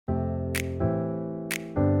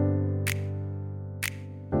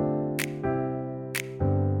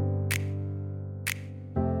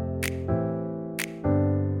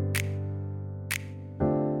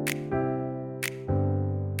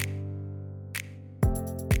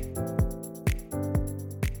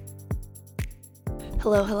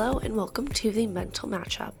Hello, hello, and welcome to the Mental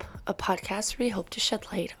Matchup, a podcast where we hope to shed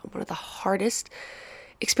light on one of the hardest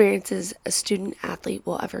experiences a student athlete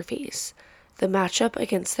will ever face, the matchup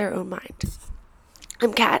against their own mind.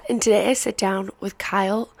 I'm Kat, and today I sit down with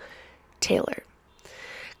Kyle Taylor.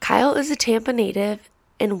 Kyle is a Tampa native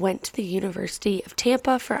and went to the University of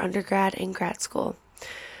Tampa for undergrad and grad school.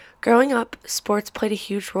 Growing up, sports played a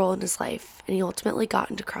huge role in his life, and he ultimately got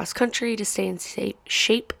into cross country to stay in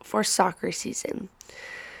shape for soccer season,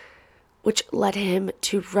 which led him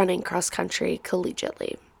to running cross country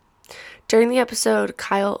collegiately. During the episode,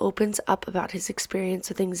 Kyle opens up about his experience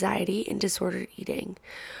with anxiety and disordered eating,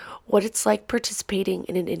 what it's like participating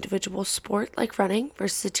in an individual sport like running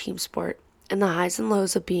versus a team sport, and the highs and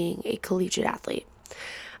lows of being a collegiate athlete.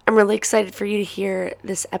 I'm really excited for you to hear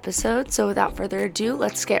this episode, so without further ado,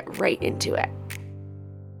 let's get right into it.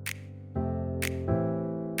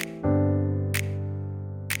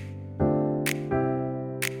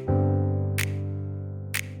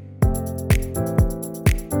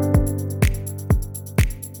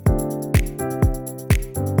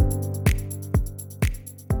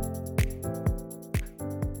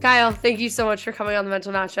 Kyle, thank you so much for coming on the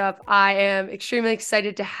Mental Matchup. I am extremely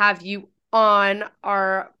excited to have you on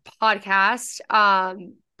our podcast.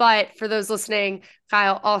 But for those listening,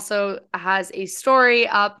 Kyle also has a story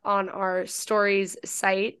up on our stories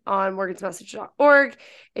site on morgansmessage.org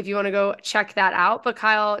if you want to go check that out. But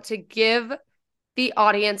Kyle, to give the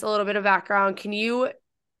audience a little bit of background, can you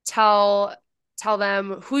tell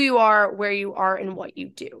them who you are, where you are, and what you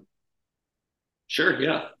do? Sure,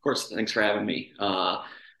 yeah, of course. Thanks for having me.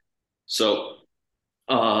 So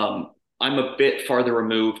I'm a bit farther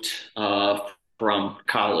removed from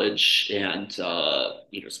college and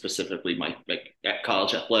specifically my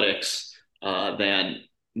college athletics than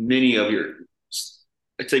many of your,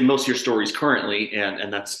 I'd say most of your stories currently,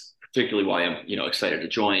 and that's particularly why I'm excited to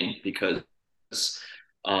join because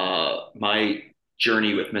my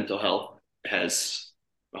journey with mental health has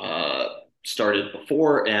started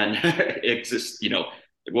before and exists,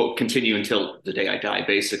 it will continue until the day I die,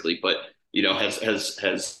 basically. But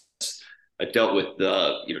has I dealt with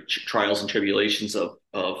the trials and tribulations of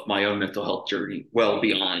my own mental health journey well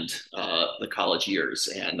beyond the college years,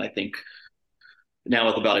 and I think now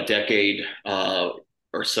with about a decade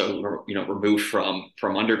or so, removed from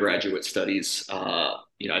undergraduate studies, I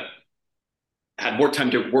had more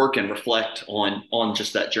time to work and reflect on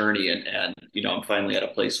just that journey, and I'm finally at a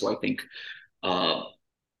place where I think uh,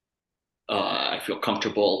 I feel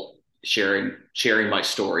comfortable sharing my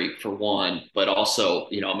story for one, but also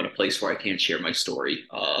I'm in a place where I can share my story.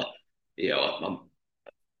 I'm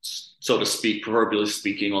so to speak, proverbially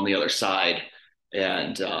speaking, on the other side,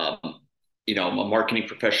 and I'm a marketing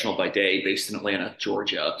professional by day, based in Atlanta,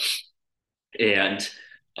 Georgia, and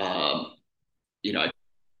um, I've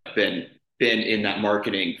been in that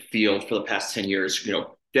marketing field for the past 10 years.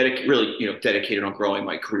 Really dedicated on growing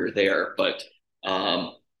my career there, but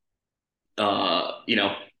um, you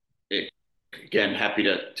know, it, again, happy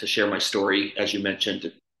to share my story. As you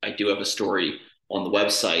mentioned, I do have a story on the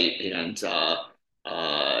website, and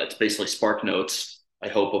it's basically spark notes, I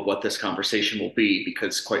hope, of what this conversation will be,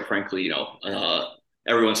 because quite frankly,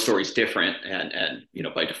 everyone's story is different, and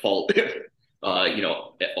by default,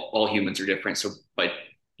 all humans are different. So by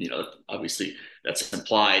obviously that's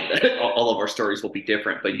implied that all of our stories will be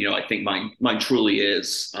different, but I think mine truly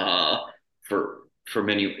is for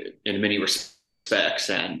many in many respects,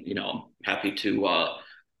 and I'm happy to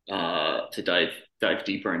dive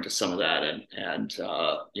deeper into some of that, and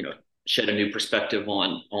shed a new perspective uh,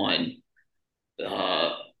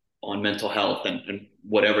 on mental health, and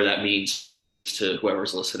whatever that means to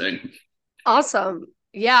whoever's listening. Awesome.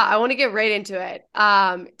 Yeah, I want to get right into it.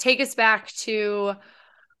 Take us back to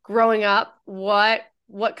growing up. What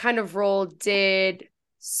kind of role did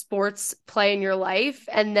sports play in your life?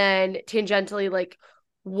 And then tangentially, like,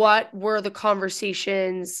 what were the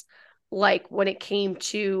conversations like when it came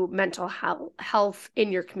to mental health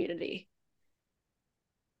in your community?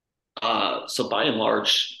 So by and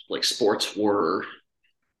large, like sports were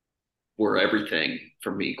everything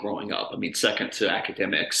for me growing up. I mean, second to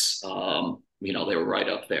academics, they were right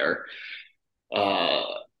up there. Uh,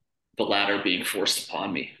 the latter being forced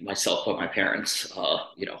upon me, myself by my parents,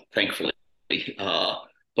 thankfully. Uh,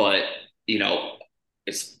 but, you know,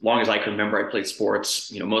 as long as I can remember, I played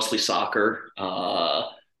sports, mostly soccer,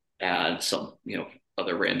 and some,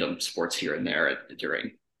 other random sports here and there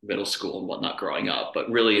during middle school and whatnot growing up. But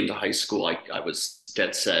really into high school, I was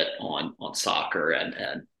dead set on soccer, and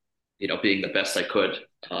being the best I could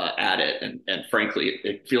at it. And frankly,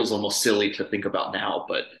 it feels almost silly to think about now,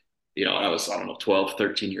 but I don't know, 12,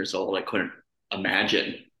 13 years old. I couldn't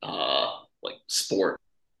imagine like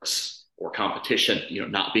sports or competition,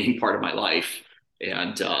 not being part of my life.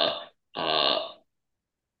 And uh,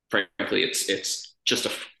 frankly, it's just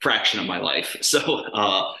a fraction of my life. So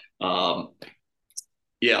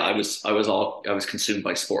yeah, I was consumed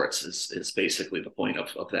by sports is basically the point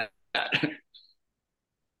of that.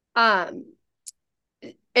 Um,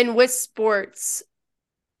 and with sports,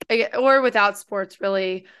 or without sports,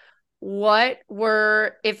 really, what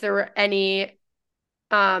were, if there were any,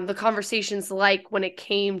 the conversations like when it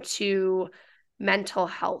came to mental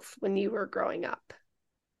health when you were growing up?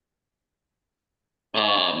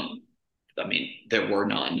 Um, I mean, there were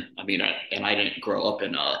none. I mean, and I didn't grow up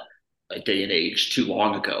in a day and age too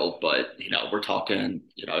long ago, but we're talking,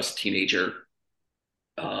 I was a teenager,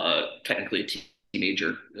 technically a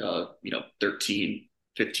teenager, 13,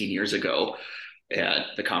 15 years ago, and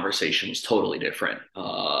the conversation was totally different.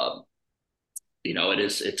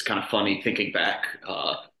 It's kind of funny thinking back.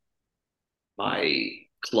 My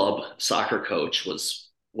club soccer coach was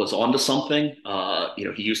onto something.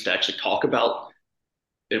 He used to actually talk about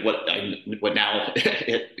what now,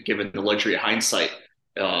 given the luxury of hindsight,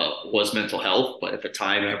 was mental health. But at the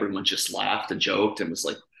time, everyone just laughed and joked and was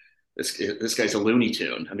like, "This guy's a Looney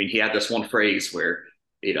Tune." I mean, he had this one phrase where,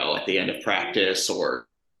 at the end of practice or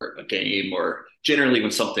a game, or generally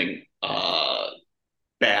when something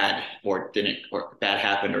bad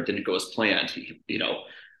happened or didn't go as planned, he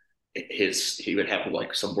would have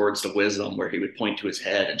like some words of wisdom where he would point to his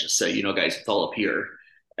head and just say, guys, it's all up here.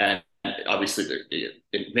 And obviously,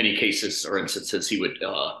 in many cases or instances, he would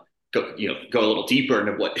go a little deeper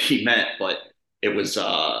into what he meant, but it was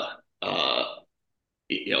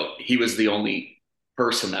he was the only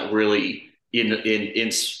person that really in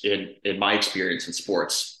my experience in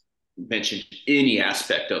sports mentioned any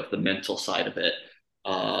aspect of the mental side of it.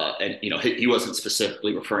 And he wasn't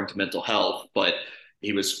specifically referring to mental health, but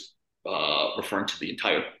he was referring to the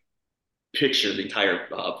entire picture, the entire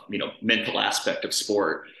mental aspect of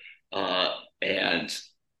sport. And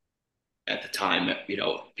at the time,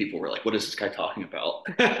 people were like, "What is this guy talking about?"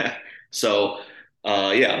 So,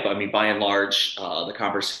 yeah, but I mean, by and large, the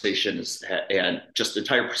conversation is and just the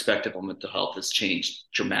entire perspective on mental health has changed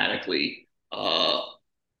dramatically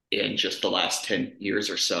in just the last 10 years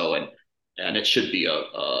or so, and it should be a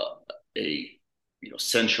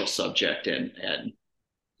central subject in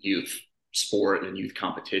youth sport and youth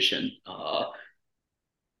competition.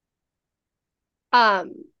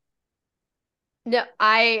 Um, no,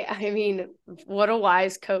 I mean, what a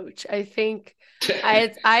wise coach. I think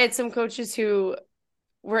I had some coaches who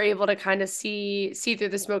were able to kind of see through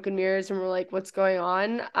the smoke and mirrors and were like, what's going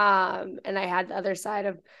on? And I had the other side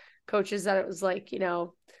of coaches that it was like,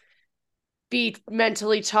 be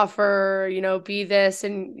mentally tougher, be this,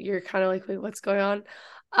 and you're kind of like, wait, what's going on?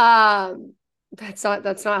 That's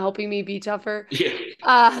not helping me be tougher.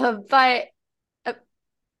 Yeah, But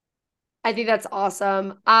I think that's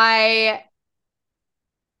awesome.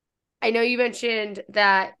 I know you mentioned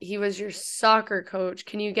that he was your soccer coach.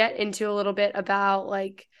 Can you get into a little bit about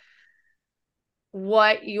like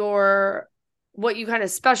what your what you kind of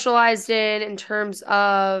specialized in terms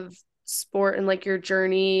of sport and like your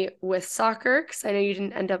journey with soccer? Because I know you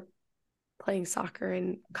didn't end up playing soccer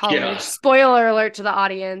in college. yeah, Spoiler alert to the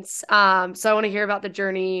audience. So I want to hear about the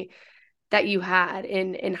journey that you had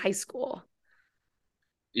in high school.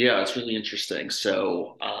 yeah. It's really interesting.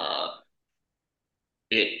 So,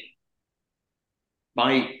 it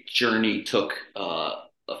my journey took a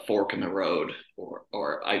fork in the road,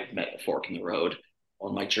 or I met a fork in the road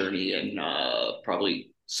on my journey in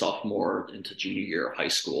probably sophomore into junior year of high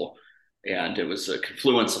school, and it was a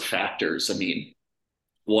confluence of factors. I mean,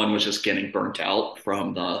 one was just getting burnt out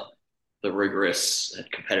from the rigorous and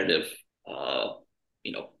competitive,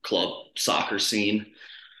 club soccer scene.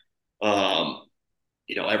 Um,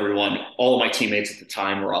 all of my teammates at the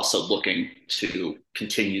time were also looking to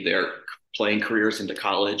continue their playing careers into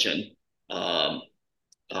college, and um,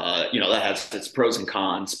 that has its pros and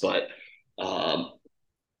cons, but um,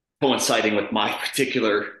 coinciding with my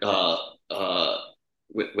particular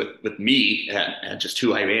with me and just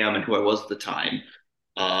who I am and who I was at the time,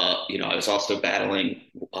 I was also battling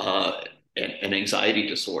an anxiety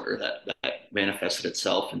disorder that manifested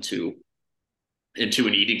itself into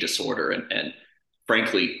an eating disorder, and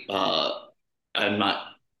frankly, I'm not.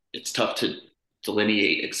 It's tough to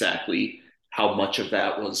delineate exactly how much of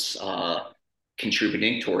that was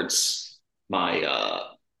contributing towards my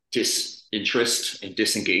disinterest and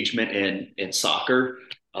disengagement in soccer.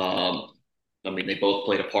 I mean, they both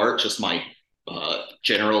played a part. Just my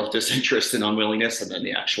general disinterest and unwillingness, and then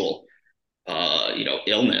the actual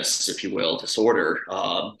illness, if you will, disorder.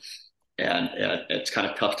 and it's kind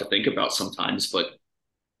of tough to think about sometimes, but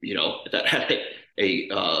that had a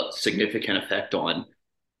significant effect on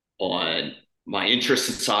my interest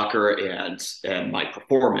in soccer and my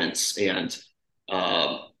performance. And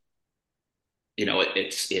um,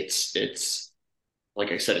 it's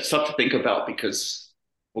like I said, it's tough to think about because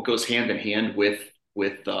what goes hand in hand with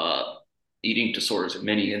eating disorders in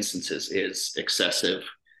many instances is excessive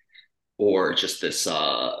or just this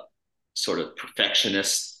sort of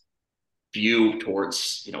perfectionist view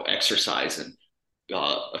towards exercise and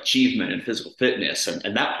achievement and physical fitness,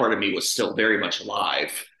 and that part of me was still very much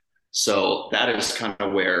alive. So that is kind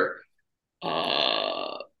of where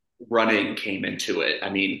uh, running came into it. I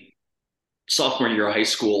mean, sophomore year of high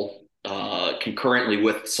school, concurrently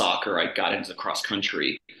with soccer, I got into cross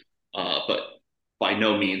country, but by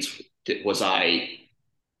no means was uh,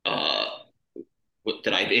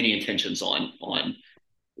 did I have any intentions on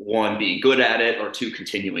one being good at it or two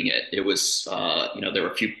continuing it. It was there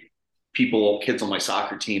were a few kids on my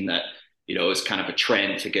soccer team that it was kind of a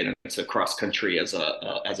trend to get into cross country as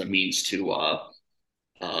a means to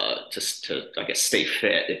I guess stay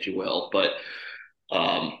fit, if you will. But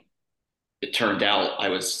um, it turned out I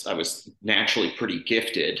was naturally pretty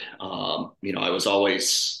gifted. I was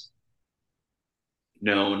always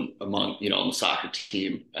known among on the soccer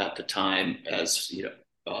team at the time as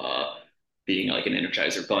being like an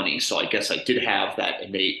energizer bunny. So I guess I did have that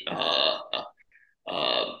innate uh,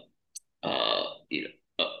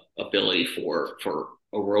 ability for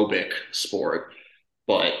aerobic sport.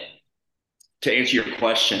 But to answer your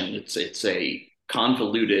question, it's a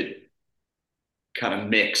convoluted kind of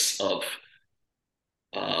mix of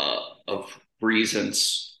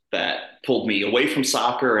reasons that pulled me away from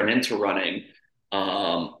soccer and into running.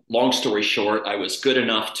 Long story short, I was good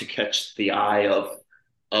enough to catch the eye of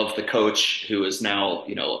the coach who is now,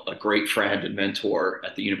 a great friend and mentor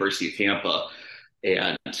at the University of Tampa.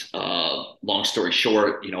 And long story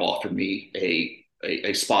short, offered me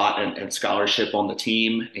a spot and scholarship on the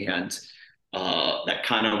team. And that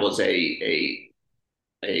kind of was a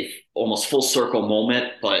almost full circle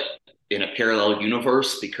moment, but in a parallel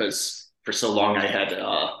universe, because for so long I had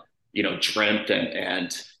dreamt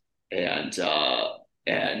and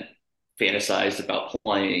fantasized about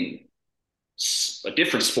playing a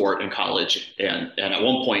different sport in college and at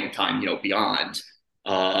one point in time beyond,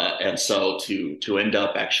 and so to end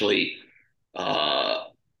up actually uh,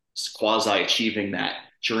 quasi achieving that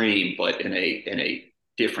dream, but in a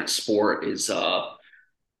different sport is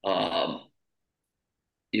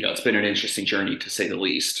it's been an interesting journey to say the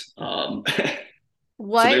least. So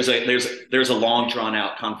What? there's a long drawn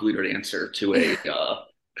out convoluted answer to a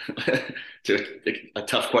to a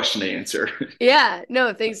tough question to answer. Yeah,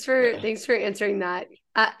 no, thanks for answering that.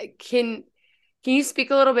 Can you speak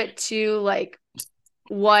a little bit to like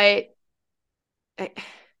what I,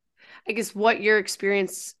 I guess what your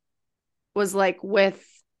experience was like with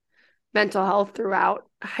mental health throughout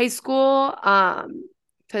high school?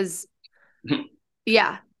 Because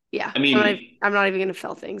yeah, yeah, I mean, I'm not even gonna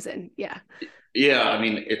fill things in. Yeah. yeah, I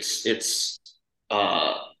mean, it's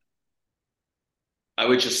uh, I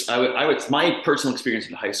would my personal experience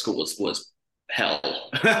in high school was hell.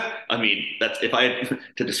 I mean, that's if I had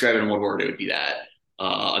to describe it in one word, it would be that.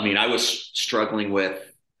 I mean, I was struggling with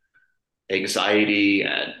anxiety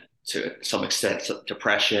and to some extent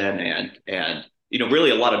depression and really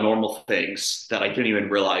a lot of normal things that I didn't even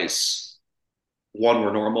realize one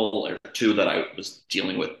were normal or two that I was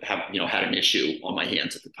dealing with had an issue on my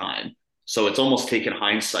hands at the time. So it's almost taken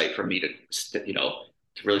hindsight for me to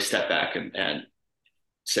really step back and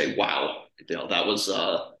say, wow, that was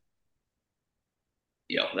a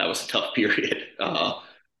tough period.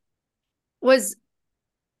 Was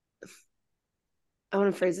I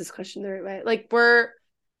want to phrase this question the right way? Like, were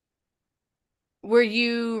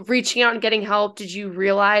you reaching out and getting help? Did you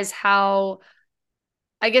realize how,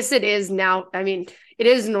 I guess it is now. I mean, it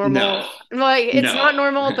is No, normal. Like, it's no, not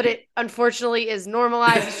normal, but it unfortunately is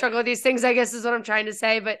normalized to struggle with these things, I guess is what I'm trying to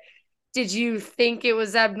say. But did you think it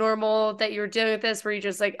was abnormal that you were dealing with this? Were you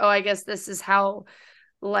just like, oh, I guess this is how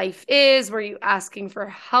life is? Were you asking for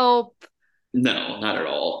help? no, not at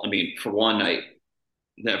all. I mean, for one, I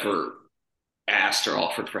never asked or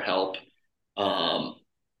offered for help. Um,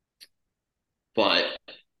 but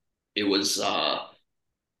it was, I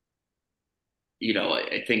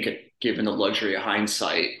think given the luxury of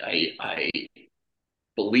hindsight, I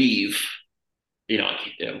believe,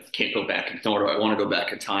 I can't go back, nor do I want to go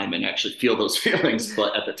back in time and actually feel those feelings,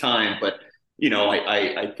 but at the time, but,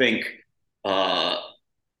 I think, uh,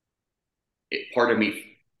 part of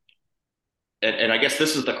me, and I guess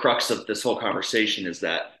this is the crux of this whole conversation is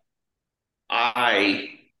that I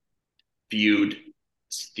viewed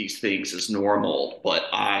these things as normal, but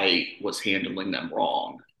I was handling them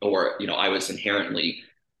wrong, or I was inherently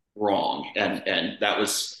wrong, and that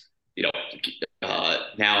was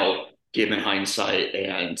now given hindsight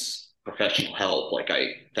and professional help, like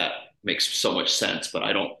I that makes so much sense. But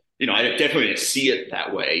I don't, I definitely didn't see it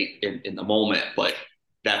that way in the moment, but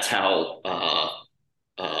that's how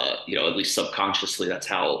at least subconsciously, that's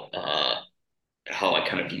how I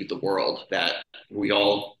kind of viewed the world, that we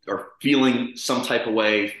all are feeling some type of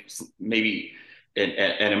way, maybe. And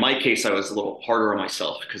in my case, I was a little harder on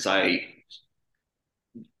myself because I,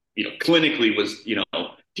 clinically was,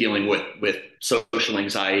 dealing with social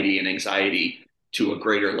anxiety and anxiety to a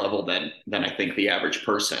greater level than I think the average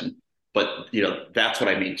person. But, that's what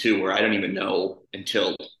I mean too, where I don't even know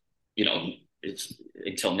until, you know, it's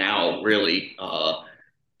until now, really,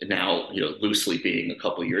 now, loosely being a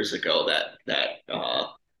couple of years ago, that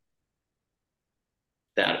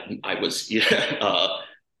I was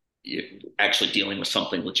actually dealing with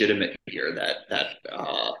something legitimate here that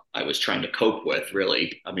I was trying to cope with.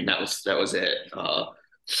 Really, I mean, that was it.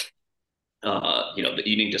 The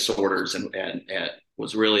eating disorders and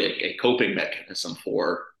was really a coping mechanism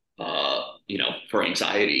for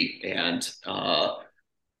anxiety. And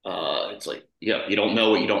it's like, yeah, you don't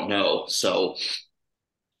know what you don't know. So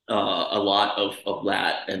a lot of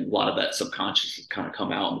that, and a lot of that subconscious has kind of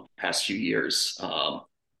come out in the past few years.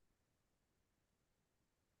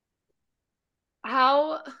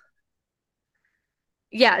 How,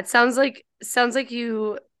 yeah, it sounds like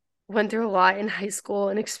you went through a lot in high school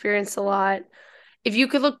and experienced a lot. If you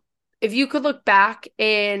could look if you could look back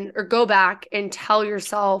and or go back and tell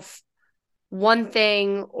yourself one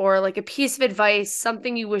thing or like a piece of advice,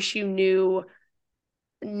 something you wish you knew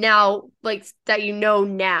now, like that you know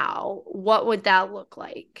now, what would that look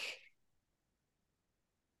like?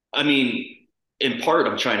 I mean, in part,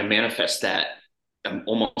 I'm trying to manifest that. I'm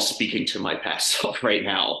almost speaking to my past self right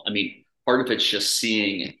now. I mean, part of it's just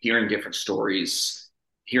seeing and hearing different stories,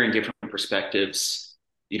 hearing different perspectives,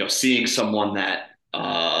 seeing someone that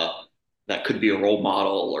could be a role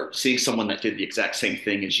model, or seeing someone that did the exact same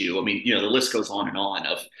thing as you. I mean, the list goes on and on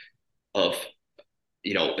of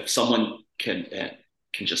if someone can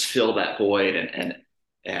just fill that void and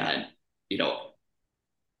you know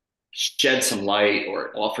shed some light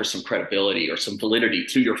or offer some credibility or some validity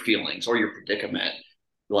to your feelings or your predicament,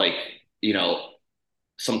 like,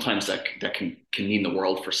 sometimes that can mean the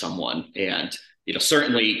world for someone. And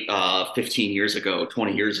certainly 15 years ago,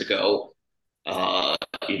 20 years ago, go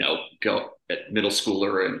at middle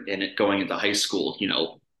schooler and going into high school,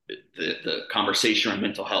 the conversation on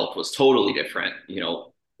mental health was totally different,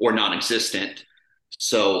 or non-existent.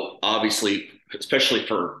 So obviously, especially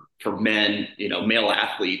for men, male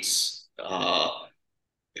athletes,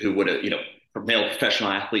 who would have, for male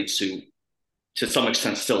professional athletes who to some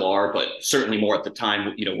extent still are, but certainly more at the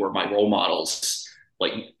time, were my role models.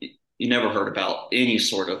 Like, you never heard about any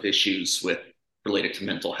sort of issues with related to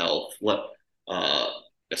mental health, uh,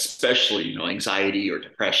 especially, anxiety or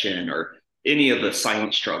depression or any of the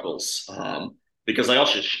silent struggles. Because I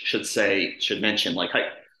also should mention, like,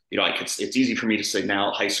 it's easy for me to say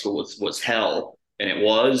now high school was hell, and it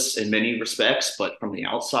was in many respects, but from the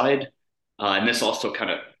outside, and this also kind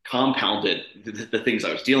of compounded the things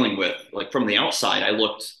I was dealing with. Like, from the outside, I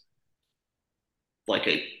looked like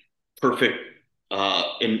a perfect,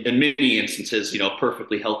 in many instances,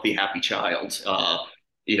 perfectly healthy, happy child.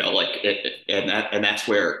 And that's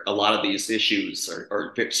where a lot of these issues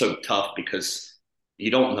are so tough, because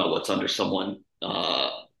you don't know what's under someone,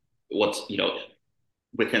 what's,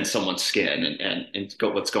 within someone's skin, and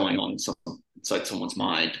what's going on inside someone's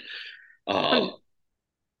mind. Um,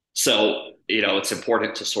 so, it's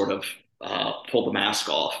important to sort of pull the mask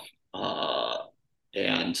off.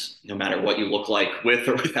 And no matter what you look like with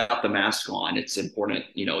or without the mask on, it's important,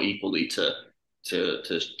 equally to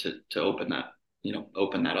open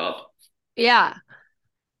that up. Yeah.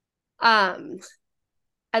 Um,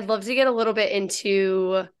 I'd love to get a little bit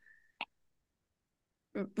into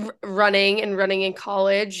running in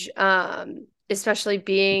college, especially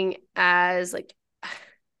being as like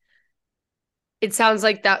it sounds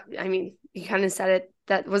like that. I mean, you kind of said it,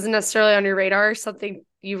 that wasn't necessarily on your radar, something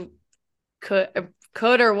you could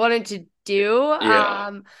or wanted to do.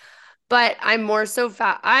 Yeah. But I'm more so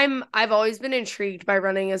I've always been intrigued by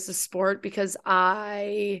running as a sport because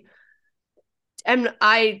I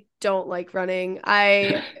don't like running.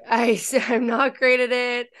 I'm not great at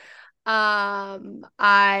it.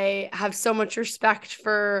 I have so much respect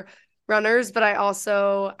for runners, but I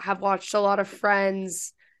also have watched a lot of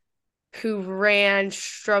friends who ran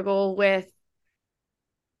struggle with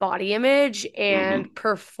body image and Hmm.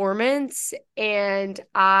 performance. And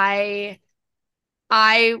I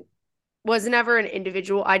was never an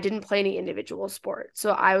individual. I didn't play any individual sport.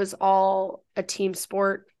 So I was all a team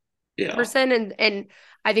sport Yeah. person. And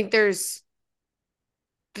I think there's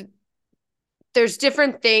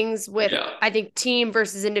different things with, Yeah. I think, team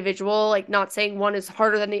versus individual, like not saying one is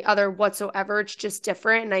harder than the other whatsoever. It's just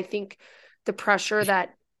different. And I think the pressure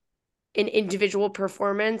that an individual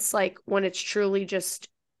performance, like when it's truly just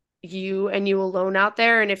you and you alone out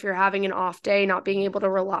there, and if you're having an off day, not being able to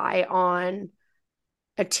rely on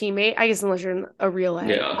a teammate, I guess, unless you're in a relay.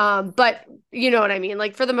 Yeah. But you know what I mean?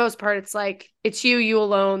 Like for the most part, it's like it's you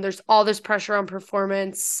alone. There's all this pressure on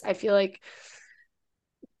performance. I feel like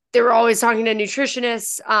they were always talking to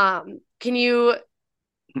nutritionists. Can you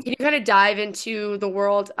kind of dive into the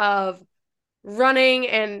world of running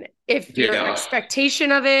and if your Yeah.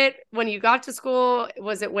 expectation of it when you got to school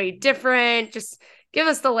was it way different? Just give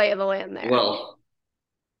us the lay of the land there. Well,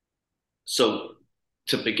 so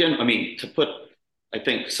to begin, I mean, to put, I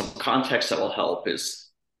think some context that will help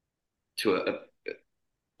is to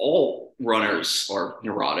all runners are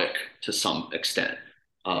neurotic to some extent.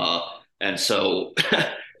 Uh, and so,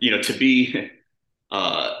 to be,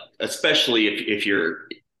 especially if you're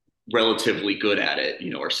relatively good at it,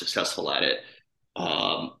 or successful at it,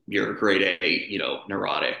 you're a grade A,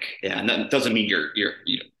 neurotic. And that doesn't mean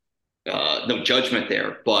no judgment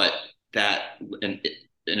there, but that, and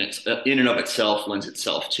it's in and of itself lends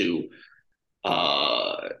itself to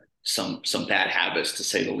uh, some bad habits, to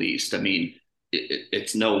say the least. I mean,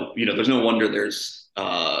 it's no, there's no wonder there's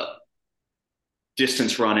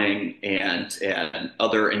distance running and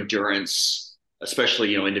other endurance,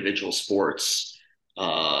 especially individual sports,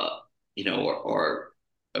 are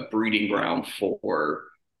a breeding ground for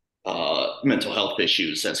mental health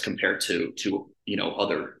issues as compared to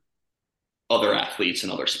other athletes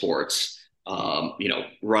and other sports.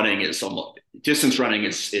 Running is almost distance running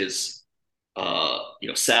is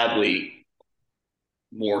sadly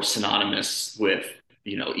more synonymous with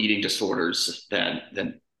eating disorders than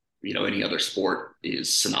any other sport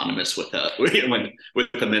is synonymous with a with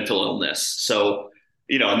a mental illness. So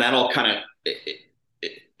and that all kind of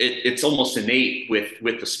it's almost innate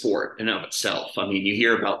with the sport in and of itself. I mean, you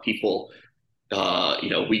hear about people,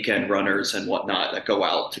 weekend runners and whatnot that go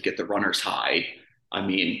out to get the runner's high. I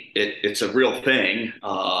mean, it's a real thing,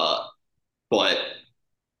 but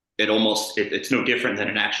it's no different than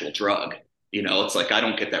an actual drug. It's like I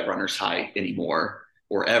don't get that runner's high anymore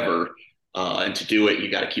or ever. And to do it, you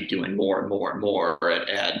got to keep doing more and more and more.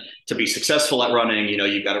 And to be successful at running,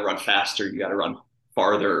 you got to run faster, you got to run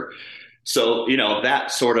farther. So,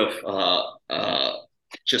 that sort of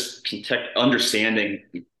just understanding,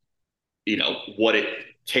 what it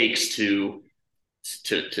takes to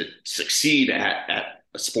succeed at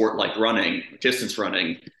a sport like running, distance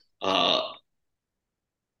running, uh,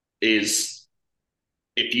 is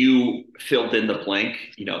if you filled in the blank,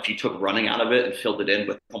 if you took running out of it and filled it in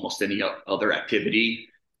with almost any other activity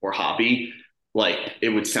or hobby, like it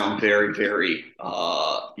would sound very, very,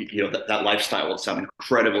 that lifestyle would sound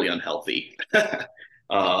incredibly unhealthy.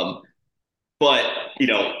 um, but,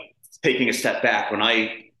 taking a step back, when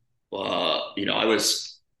I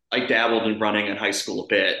dabbled in running in high school a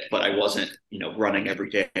bit, but I wasn't, running every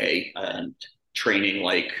day and training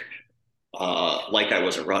like I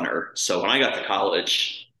was a runner. So when I got to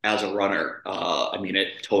college as a runner, I mean,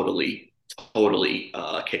 it totally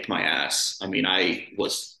kicked my ass. I mean, I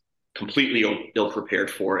was completely ill prepared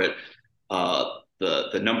for it.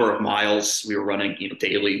 The number of miles we were running,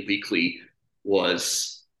 daily, weekly,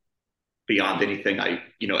 was beyond anything I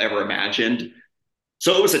ever imagined.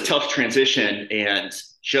 So it was a tough transition, and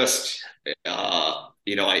just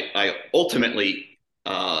I ultimately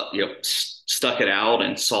stuck it out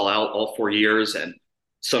and saw out all 4 years, and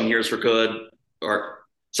some years were good, or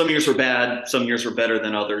some years were bad, some years were better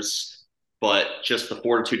than others. But just the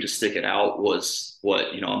fortitude to stick it out was what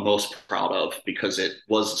I'm most proud of, because it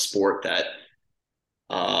was a sport that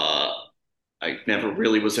uh, I never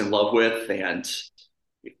really was in love with, and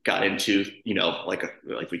got into,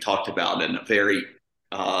 like we talked about, in a very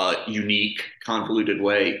unique, convoluted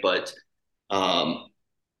way. But um,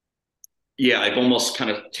 yeah, I've almost kind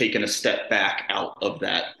of taken a step back out of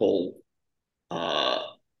that whole uh,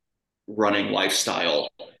 running lifestyle,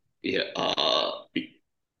 yeah,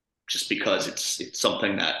 just because it's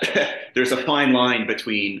something that there's a fine line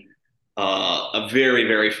between a very,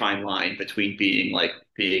 very fine line between being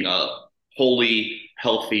a wholly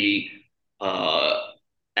healthy, uh,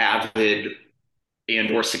 avid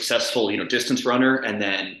and or successful, distance runner, and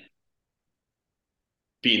then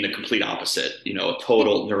being the complete opposite, a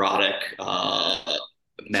total neurotic,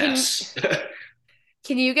 Can mess.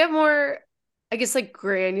 can you get more, I guess, like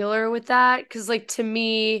granular with that? Because like to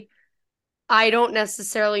me, I don't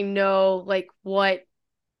necessarily know like what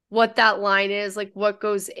that line is, like what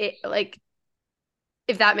goes it, like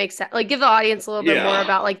if that makes sense. Like give the audience a little bit more Yeah.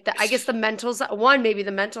 about like the I guess the mental side, one, maybe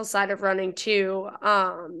the mental side of running too.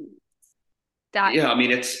 That Yeah, I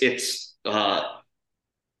mean it's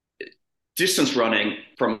distance running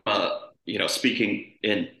from speaking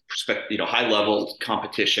in perspective, high level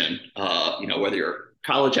competition, whether you're a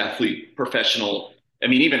college athlete, professional, I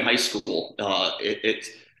mean even high school,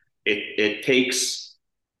 it takes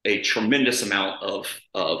a tremendous amount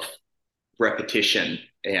of repetition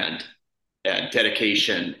and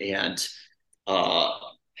dedication uh,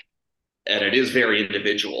 and it is very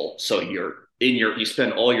individual. So you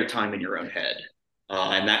spend all your time in your own head,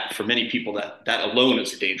 and that for many people that alone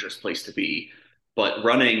is a dangerous place to be. But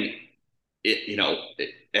running,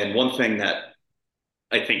 and one thing that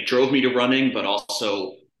I think drove me to running, but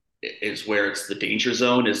also is where it's the danger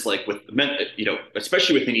zone is like with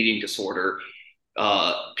especially with an eating disorder,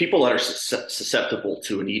 people that are susceptible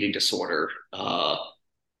to an eating disorder,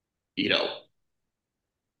 you know,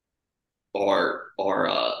 are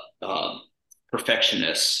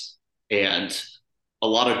perfectionists, and a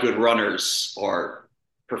lot of good runners are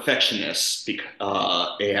perfectionists.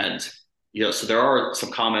 And so there are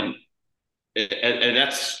some common, and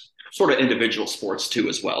that's sort of individual sports too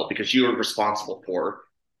as well, because you are responsible for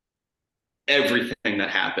everything that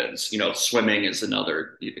happens. Swimming is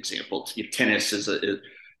another example. Tennis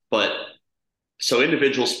but so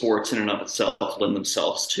individual sports in and of itself lend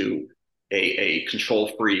themselves to a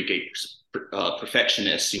control freak, a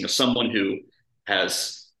perfectionist, someone who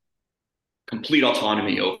has complete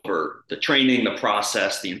autonomy over the training, the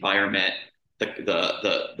process, the environment,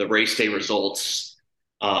 the race day results,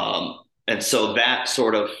 and so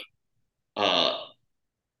uh,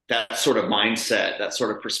 that sort of mindset, that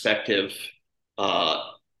sort of perspective, uh,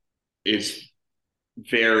 is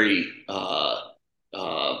very uh,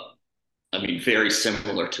 I mean, very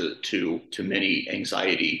similar to many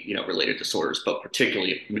anxiety, related disorders, but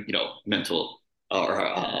particularly, mental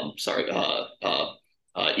or sorry,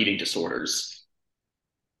 eating disorders.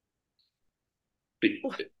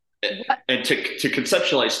 what And to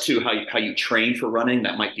conceptualize too how you train for running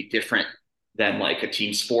that might be different than like a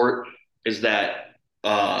team sport is that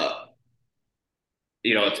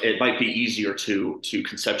it might be easier to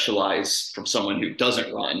conceptualize from someone who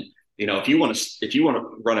doesn't run. If you want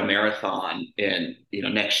to run a marathon in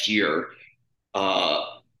next year, uh,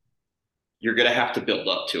 you're going to have to build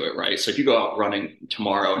up to it, right? So if you go out running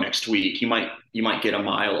tomorrow, next week, you might get a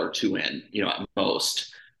mile or two in, at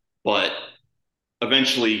most, but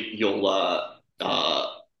eventually you'll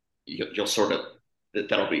sort of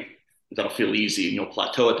that'll feel easy and you'll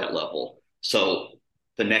plateau at that level. So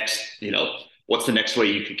the next, what's the next way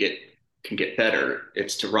you can get better?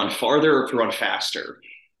 It's to run farther or to run faster.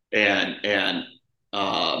 And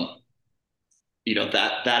um,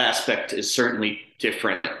 that aspect is certainly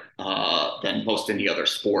different than most any other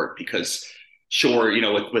sport because sure,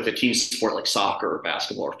 with a team sport like soccer or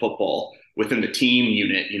basketball or football, within the team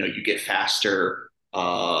unit, you get faster,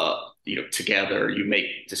 together, you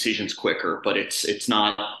make decisions quicker, but it's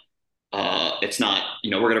not,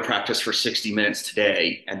 we're going to practice for 60 minutes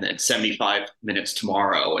today and then 75 minutes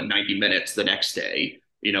tomorrow and 90 minutes the next day,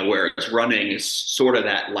 whereas running is sort of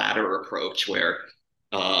that ladder approach where,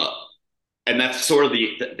 uh, and that's sort of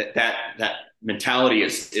that mentality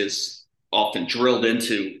is often drilled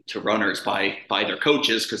into runners by their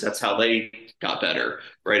coaches because that's how they got better,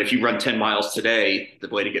 right? If you run 10 miles today, the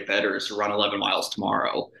way to get better is to run 11 miles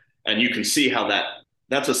tomorrow, and you can see how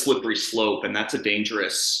that's a slippery slope, and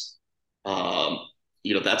um,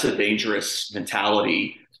 that's a dangerous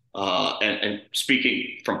mentality. And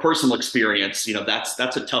speaking from personal experience,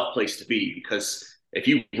 that's a tough place to be because if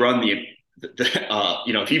you run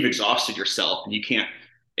if you've exhausted yourself and you can't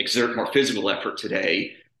exert more physical effort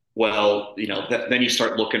today, well, then you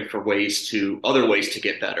start looking for other ways to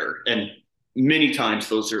get better. And many times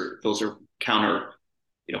those are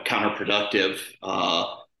counterproductive.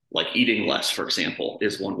 Like eating less, for example,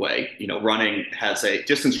 is one way.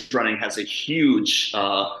 Distance running has a huge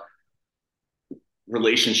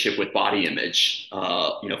relationship with body image.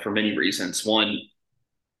 For many reasons. One,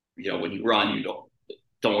 when you run, you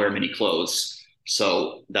don't wear many clothes.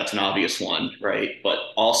 So that's an obvious one, right? But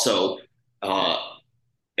also, uh,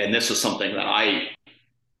 and this was something that I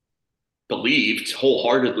believed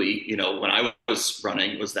wholeheartedly, when I was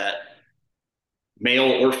running, was that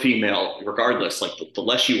male or female, regardless, like the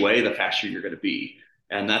less you weigh, the faster you're going to be.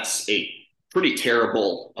 And that's a pretty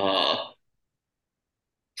terrible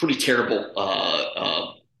pretty terrible.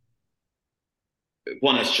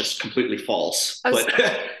 One is just completely false, I was, but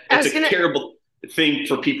I it's was a gonna, terrible thing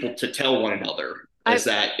for people to tell one another. I, Is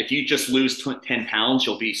that if you just lose 10 pounds,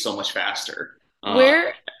 you'll be so much faster.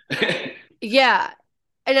 where, yeah.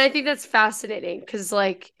 And I think that's fascinating because,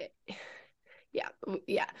 like, yeah,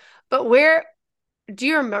 yeah. But where, do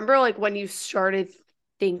you remember, like, when you started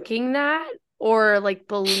thinking that or, like,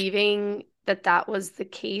 believing that that was the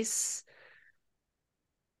case?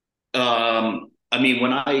 I mean,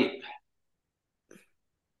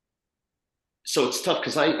 so it's tough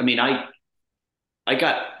because I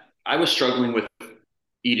got, I was struggling with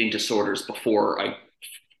eating disorders before I,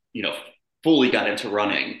 you know, fully got into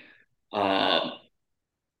running. Um,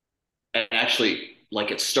 and actually,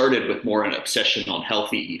 like it started with more an obsession on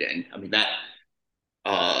healthy eating. I mean,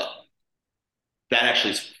 uh, that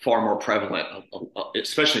actually is far more prevalent,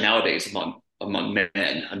 especially nowadays among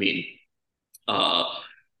men. I mean, uh,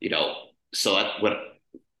 you know, so what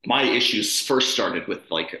my issues first started with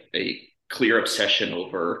like a clear obsession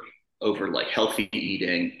over like healthy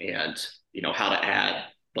eating and how to add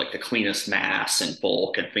like the cleanest mass and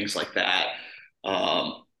bulk and things like that.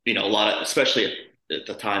 A lot of especially at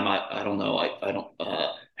the time I don't know I don't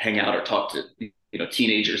hang out or talk to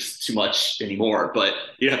teenagers too much anymore, but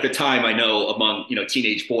at the time I know among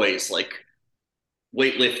teenage boys like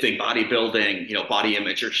weightlifting, bodybuilding, body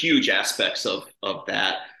image are huge aspects of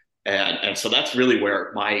that. And so that's really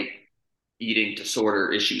where my eating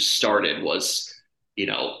disorder issues started was, you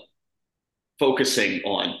know, focusing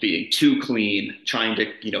on being too clean, trying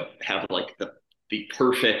to, have like the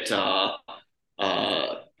perfect uh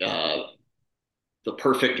uh the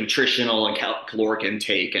perfect nutritional and caloric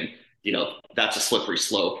intake. And, that's a slippery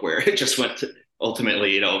slope where it just went to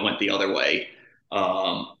ultimately, went the other way.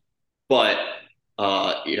 Um, but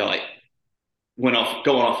I went off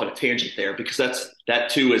going off on a tangent there because that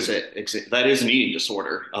too is that is an eating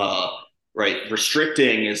disorder, right?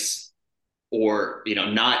 Restricting is or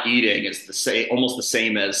not eating is the same, almost the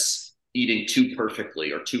same as eating too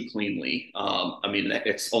perfectly or too cleanly. I mean,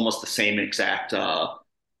 it's almost the same exact uh,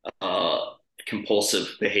 compulsive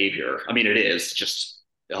behavior. I mean, it is just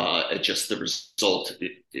the result.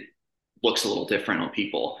 It looks a little different on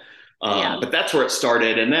people. Yeah. But that's where it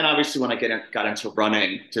started. And then obviously when I got into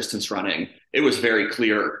running, distance running, it was very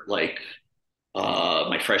clear, like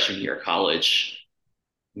my freshman year of college,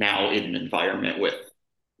 now in an environment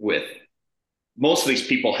with most of these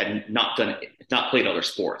people had not played other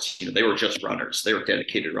sports. They were just runners. They were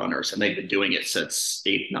dedicated runners, and they'd been doing it since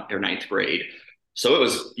eighth or ninth grade. So it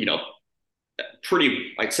was,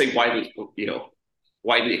 pretty, I'd say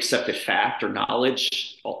widely accepted fact or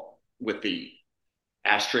knowledge, with the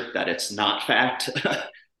asterisk that it's not fact.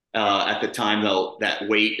 At the time, though, that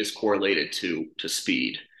weight is correlated to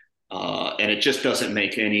speed, and it just doesn't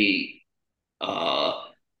make uh,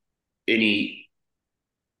 any.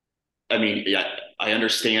 I mean, yeah, I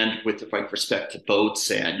understand with like respect to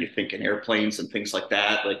boats and you think in airplanes and things like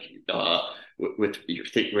that. Like with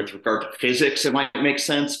regard to physics, it might make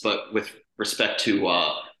sense, but with respect to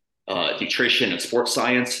nutrition and sports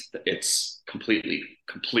science, it's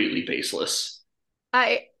completely baseless.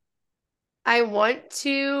 I I want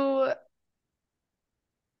to,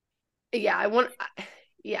 yeah,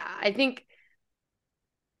 yeah, I think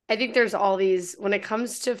there's all these when it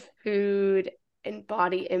comes to food and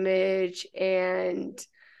body image, and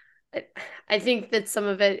I think that some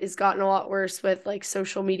of it has gotten a lot worse with like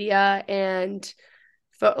social media and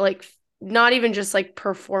like not even just like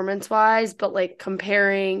performance wise, but like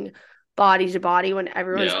comparing body to body when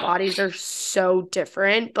everyone's Yeah, bodies are so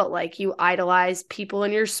different, but like you idolize people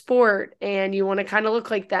in your sport and you want to kind of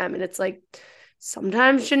look like them. And it's like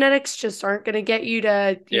sometimes genetics just aren't going to get you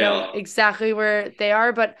to, yeah. exactly where they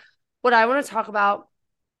are. But what I want to talk about,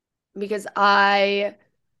 because I,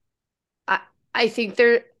 I think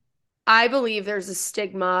I believe there's a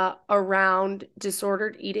stigma around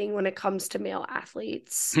disordered eating when it comes to male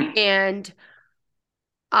athletes. And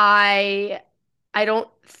I I don't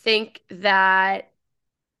think that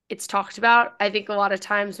it's talked about. I think a lot of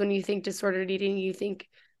times when you think disordered eating, you think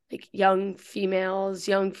like young females,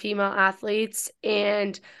 young female athletes.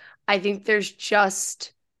 And I think there's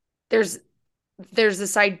there's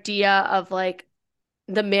this idea of like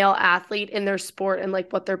the male athlete in their sport and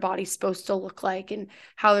like what their body's supposed to look like and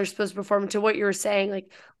how they're supposed to perform. To what you were saying,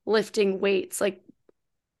 like lifting weights, like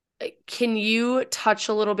can you touch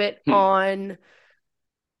a little bit on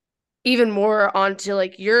even more onto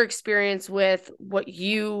like your experience with what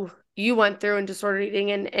you went through in disordered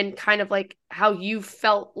eating and kind of like how you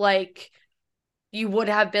felt like you would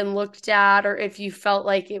have been looked at or if you felt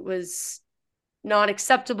like it was not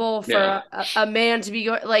acceptable for Yeah. a man to be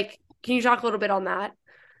going. Like, can you talk a little bit on that?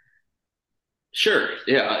 Sure.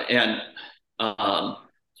 Yeah. And um,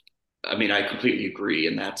 I mean, I completely agree.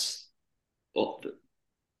 And well,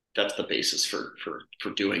 that's the basis for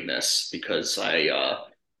doing this because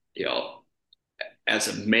you know, as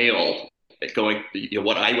a male,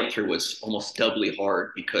 what I went through was almost doubly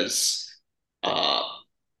hard because, uh,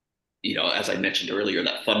 as I mentioned earlier,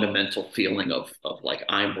 that fundamental feeling of like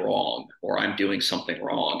I'm wrong or I'm doing something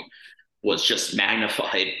wrong was just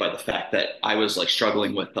magnified by the fact that I was like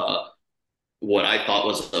struggling with what I thought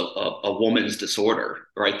was a woman's disorder,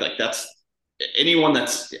 right? Like that's anyone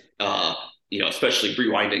that's especially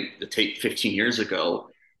rewinding the tape 15 years ago,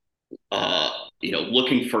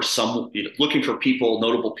 looking for looking for people,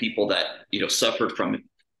 notable people that suffered from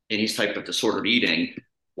any type of disordered eating,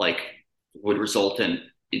 like would result in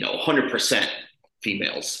 100%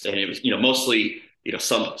 females, and it was mostly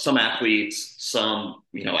some athletes, some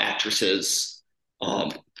actresses,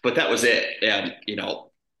 but that was it, and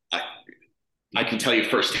I I can tell you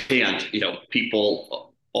firsthand,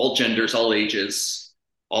 people, all genders, all ages,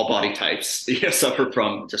 all body types, suffer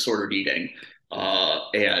from disordered eating,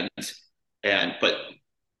 and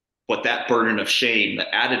but that burden of shame,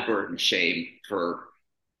 the added burden of shame for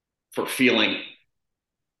feeling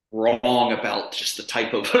wrong about just the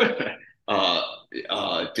type of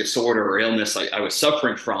uh, disorder or illness I was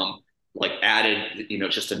suffering from, like added,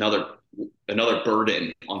 just another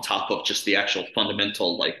burden on top of just the actual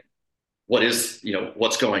fundamental, like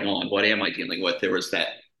what's going on, what am I dealing with. There was that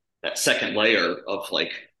second layer of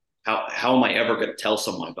like how am I ever going to tell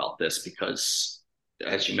someone about this, because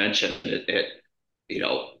as you mentioned, it you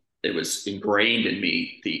know it was ingrained in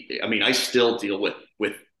me. I mean, I still deal with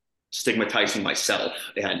stigmatizing myself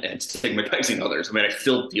and stigmatizing others. I mean, I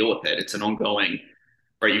still deal with it. It's an ongoing,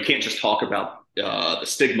 right? You can't just talk about the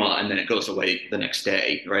stigma and then it goes away the next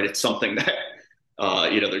day, right? It's something that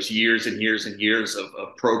there's years and years and years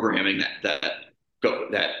of programming that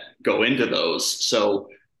go into those. So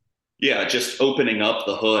yeah, just opening up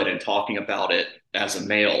the hood and talking about it as a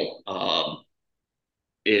male,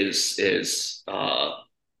 is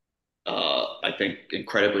I think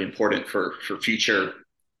incredibly important for future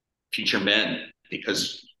men,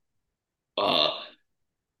 because uh,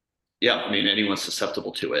 yeah, I mean anyone's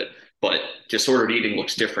susceptible to it, but disordered eating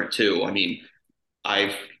looks different too. I mean,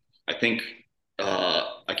 I've I think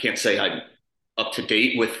I can't say I'm up to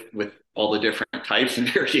date with all the different types and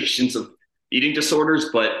variations of eating disorders,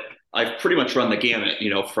 but I've pretty much run the gamut,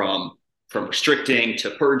 from restricting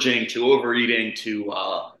to purging to overeating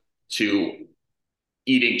to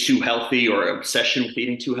eating too healthy or obsession with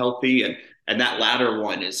eating too healthy, and that latter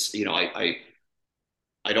one is, I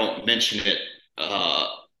don't mention it,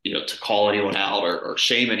 to call anyone out or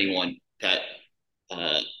shame anyone that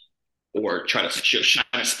uh, or try to shine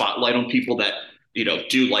a spotlight on people that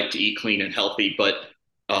do like to eat clean and healthy. But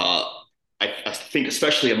uh, I think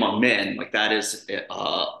especially among men, like that is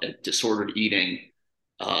a disordered eating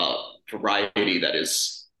uh, variety that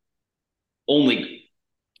is only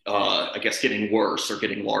I guess getting worse or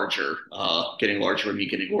getting larger. Getting larger would mean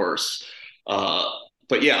getting worse. Uh,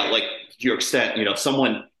 but yeah, like to your extent,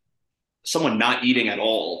 someone not eating at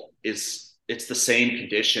all is it's the same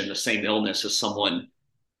condition, the same illness as someone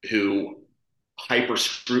who hyper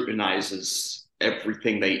scrutinizes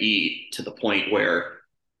everything they eat to the point where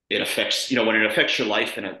it affects, when it affects your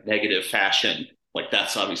life in a negative fashion, like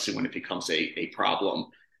that's obviously when it becomes a problem.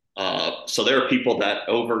 So there are people that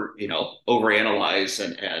overanalyze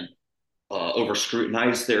and over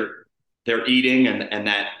scrutinize their eating, and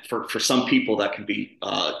that for some people that can be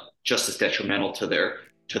just as detrimental to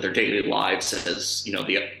their daily lives as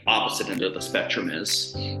the opposite end of the spectrum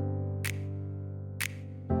is.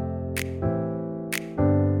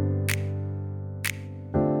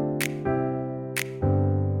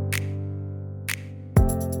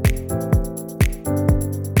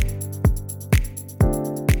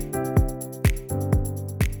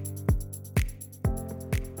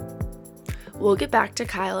 We'll get back to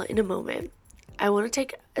Kyle in a moment. I want to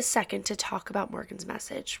take a second to talk about Morgan's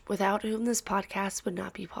message, without whom this podcast would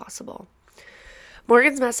not be possible.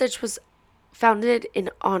 Morgan's message was founded in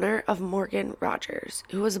honor of Morgan Rogers,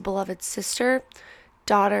 who was a beloved sister,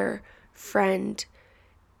 daughter, friend,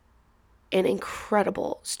 and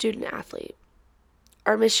incredible student athlete.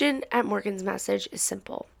 Our mission at Morgan's Message is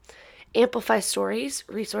simple: amplify stories,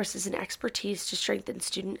 resources, and expertise to strengthen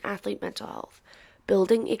student athlete mental health,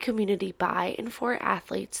 building a community by and for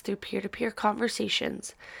athletes through peer-to-peer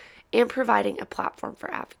conversations, and providing a platform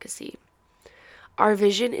for advocacy. Our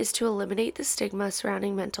vision is to eliminate the stigma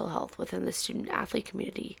surrounding mental health within the student athlete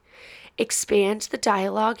community expand the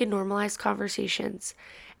dialogue and normalize conversations,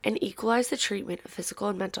 and equalize the treatment of physical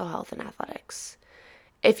and mental health in athletics.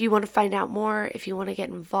 If you want to find out more, if you want to get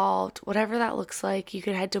involved, whatever that looks like, you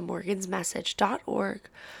can head to morgansmessage.org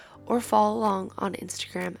or follow along on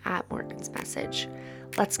Instagram at morgansmessage.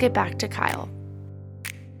 Let's get back to Kyle.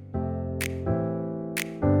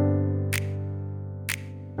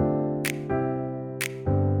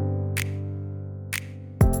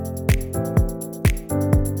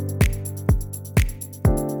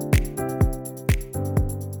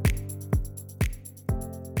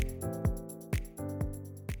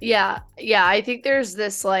 Yeah, I think there's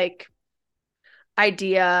this like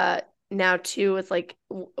idea now too with like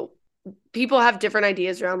people have different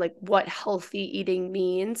ideas around like what healthy eating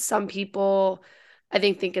means. Some people I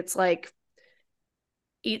think it's like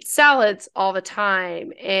eat salads all the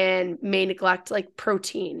time and may neglect like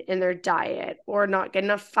protein in their diet or not get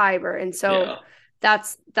enough fiber. And so Yeah.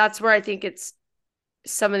 that's where I think it's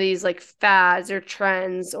some of these like fads or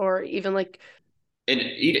trends or even like And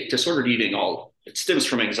disordered eating, all it stems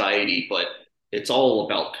from anxiety, but it's all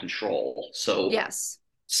about control. So yes.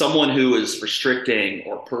 someone who is restricting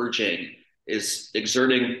or purging is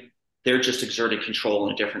exerting, they're just exerting control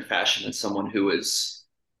in a different fashion than someone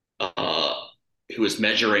uh, who is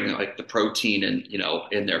measuring like the protein and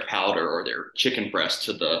in their powder or their chicken breast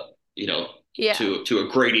to the Yeah. to a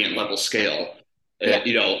gradient level scale. Yeah.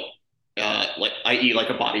 Like i.e. like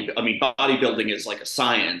a body. I mean, bodybuilding is like a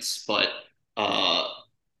science, but uh,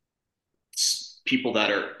 people that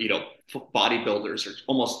are bodybuilders are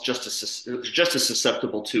almost just as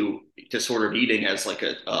susceptible to disordered eating as like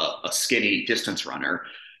a skinny distance runner.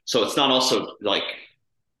 So it's not also like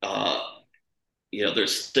uh,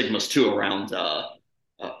 there's stigmas too around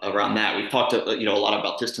that. We've talked a lot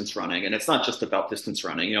about distance running, and it's not just about distance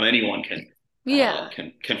running. Anyone Yeah.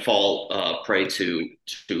 can fall prey to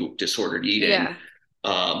disordered eating. Yeah.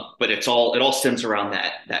 But it all stems around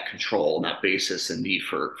that control and that basis and need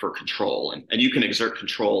for control, and you can exert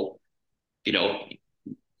control, you know,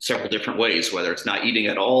 several different ways, whether it's not eating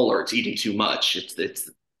at all or it's eating too much. It's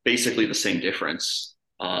basically the same difference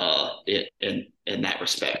in that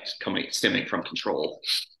respect, stemming from control.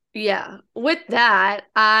 Yeah. With that,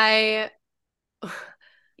 I'd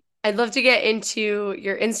love to get into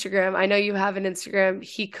your Instagram. I know you have an Instagram,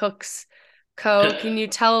 He Cooks Co. Can you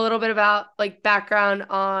tell a little bit about like background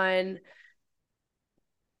on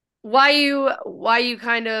why you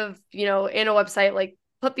kind of, in a website like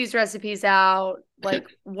put these recipes out? Like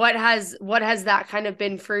what has that kind of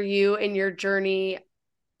been for you in your journey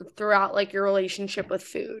throughout like your relationship with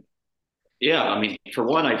food? Yeah, I mean, for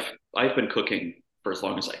one, I've been cooking for as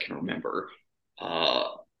long as I can remember. Uh,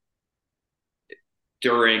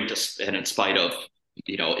 During just and in spite of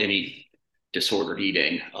any disordered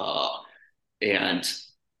eating, and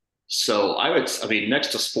so I mean, next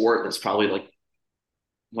to sport, that's probably like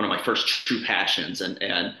one of my first true passions,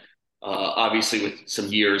 and obviously with some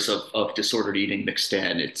years of disordered eating mixed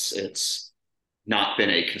in, it's not been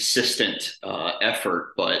a consistent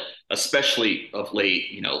effort, but especially of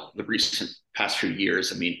late, the recent past few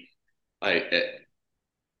years. I mean, I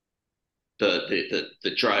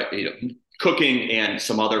the dry cooking and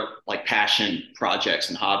some other like passion projects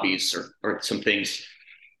and hobbies or some things.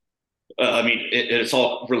 I mean, it's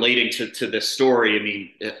all relating to this story. I mean,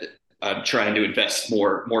 I'm trying to invest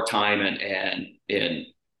more time and in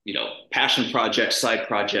passion projects, side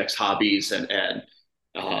projects, hobbies, and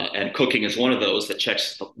cooking is one of those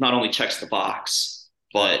that not only checks the box,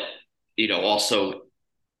 but also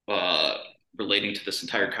uh, relating to this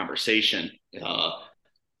entire conversation.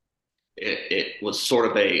 It was sort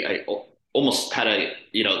of I almost had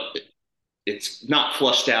it's not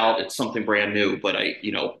flushed out. It's something brand new, but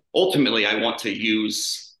ultimately I want to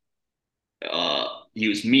use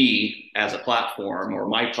me as a platform or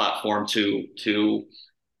my platform to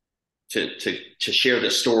share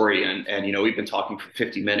this story. And we've been talking for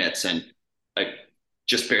 50 minutes and I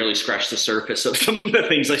just barely scratched the surface of some of the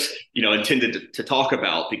things I intended to talk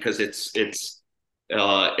about, because it's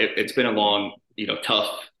been a long,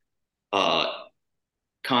 tough, uh,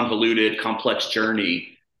 convoluted, complex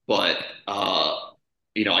journey. But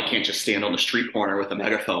I can't just stand on the street corner with a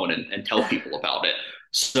megaphone and tell people about it.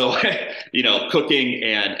 So cooking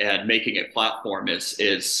and making a platform is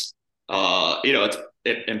it's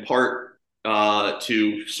in part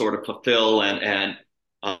to sort of fulfill and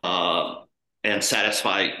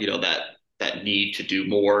satisfy that need to do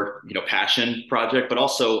more passion project, but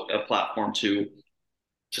also a platform to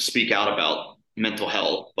speak out about mental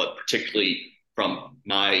health, but particularly from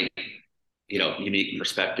my unique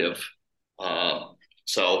perspective.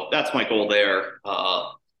 So that's my goal there.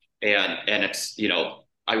 And it's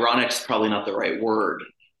ironic's probably not the right word,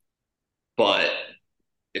 but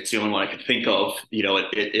it's the only one I could think of.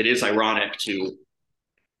 It is ironic to,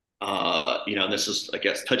 this is, I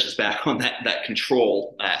guess, touches back on that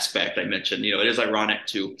control aspect I mentioned. It is ironic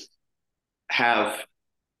to have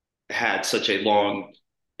had such a long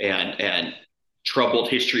and troubled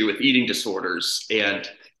history with eating disorders and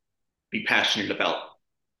be passionate about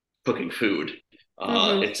cooking food.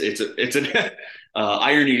 Mm-hmm. It's an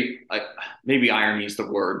irony. Maybe irony is the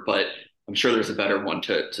word, but I'm sure there's a better one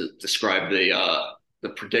to describe the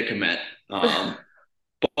predicament. But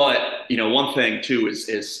one thing too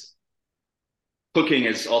is cooking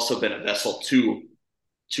has also been a vessel to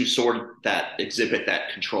sort that exhibit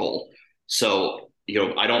that control. So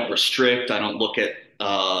I don't restrict. I don't look at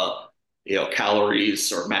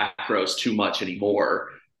calories or macros too much anymore.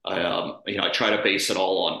 I try to base it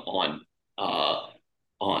all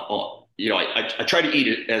I try to eat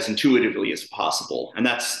it as intuitively as possible, and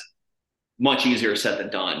that's much easier said than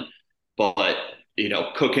done. But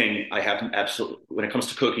cooking, I have absolutely, when it comes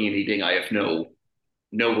to cooking and eating, I have no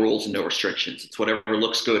rules and no restrictions. It's whatever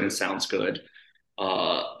looks good and sounds good,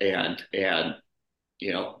 and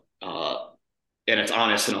you know, uh, and it's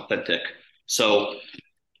honest and authentic. So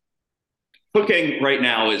cooking right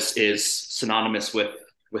now is synonymous with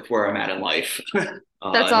where I'm at in life, That's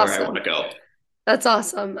and where I want awesome. to go. That's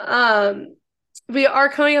awesome. We are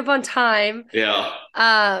coming up on time. Yeah.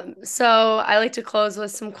 So I like to close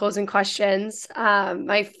with some closing questions.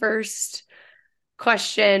 My first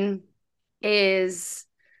question is,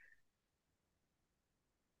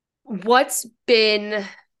 what's been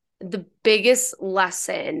the biggest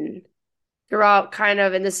lesson throughout kind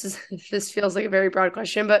of, and this is this feels like a very broad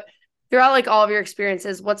question, but throughout like all of your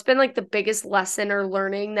experiences, what's been like the biggest lesson or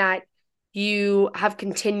learning that you have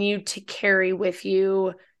continued to carry with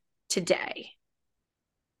you today?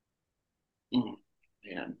 Mm,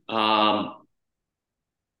 man.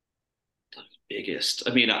 Biggest.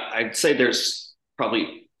 I mean, I'd say there's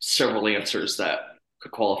probably several answers that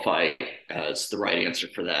could qualify as the right answer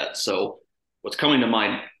for that. So, what's coming to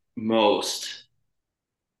mind most,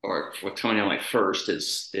 or what's coming to mind first,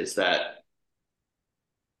 is that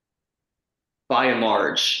by and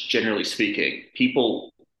large, generally speaking,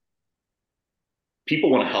 people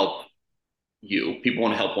want to help you. People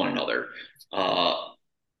want to help one another, uh,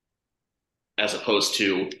 as opposed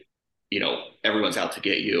to everyone's out to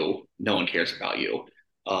get you. No one cares about you.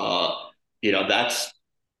 Uh, that's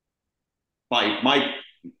my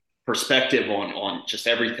perspective on just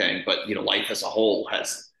everything, but life as a whole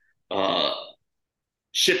has uh,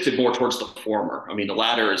 shifted more towards the former. I mean, the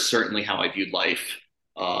latter is certainly how I viewed life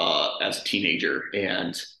as a teenager,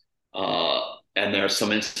 uh, and there are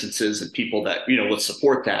some instances and people that would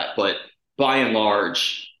support that, but by and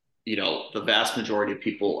large, the vast majority of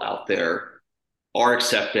people out there are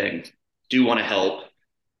accepting, do want to help,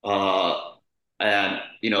 uh, and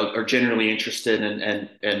are generally interested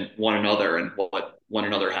in one another and what one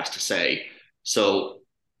another has to say. So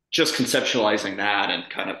just conceptualizing that and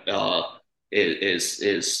kind of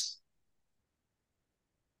is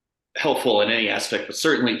helpful in any aspect, but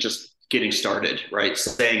certainly just getting started, right?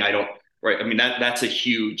 Saying I don't, right? I mean that's a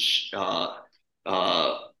huge uh,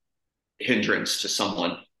 hindrance to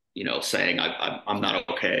someone, saying I'm not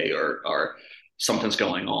okay or something's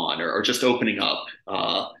going on or just opening up.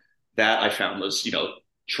 That I found was,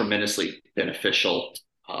 tremendously beneficial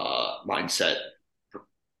mindset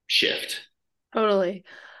shift. Totally.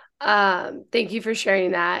 Thank you for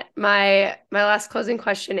sharing that. My last closing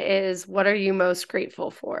question is, what are you most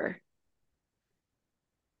grateful for?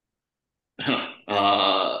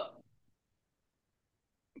 uh,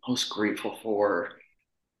 Most grateful for,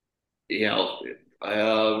 you know,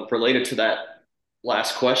 related to that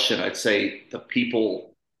last question, I'd say the people.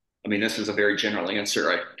 I mean, this is a very general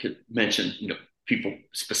answer. I could mention, people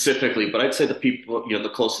specifically, but I'd say the people, the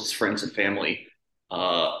closest friends and family,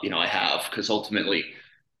 I have, because ultimately,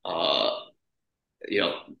 uh, you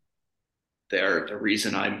know, they're the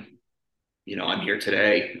reason I'm here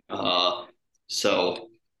today. So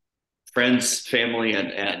friends, family,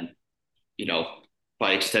 and you know,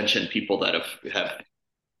 by extension, people that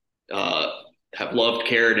uh, have loved,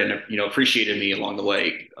 cared, and appreciated me along the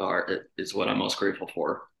way is what I'm most grateful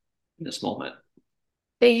for in this moment.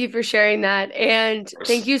 Thank you for sharing that. And Of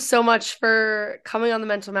thank course. you so much for coming on the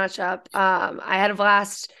mental matchup. I had a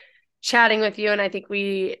blast chatting with you, and I think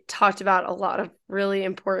we talked about a lot of really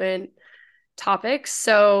important topics.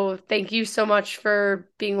 So thank you so much for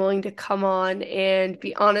being willing to come on and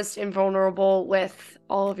be honest and vulnerable with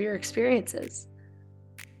all of your experiences.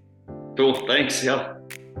 Cool. Thanks. Yeah.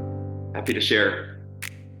 Happy to share.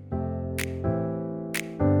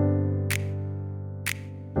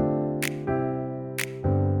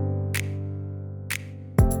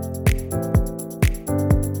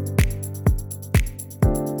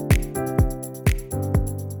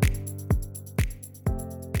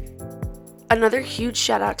 another huge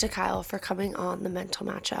shout out to Kyle for coming on the mental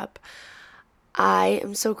matchup. I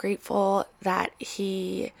am so grateful that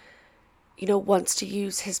he, wants to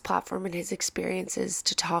use his platform and his experiences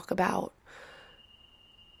to talk about,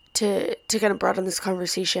 to kind of broaden this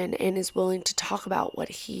conversation, and is willing to talk about what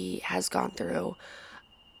he has gone through.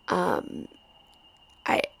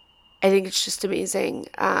 I I think it's just amazing.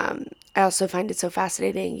 I also find it so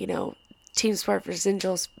fascinating, team sport versus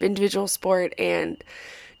individual sport, and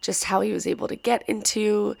just how he was able to get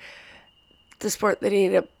into the sport that he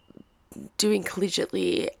ended up doing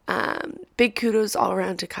collegiately. Big kudos all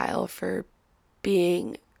around to Kyle for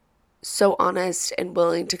being so honest and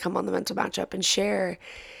willing to come on the mental matchup and share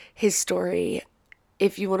his story.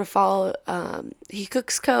 If you want to follow He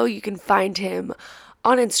Cooks Co., you can find him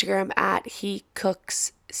on Instagram at He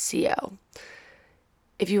Cooks Co.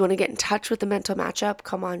 If you want to get in touch with the mental matchup,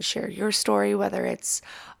 come on, share your story, whether it's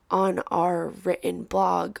on our written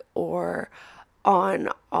blog or on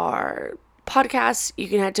our podcast. You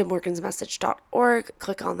can head to morgansmessage.org,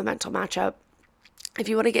 click on the mental matchup. If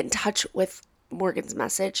you want to get in touch with Morgan's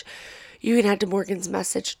Message, you can head to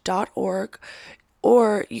morgansmessage.org,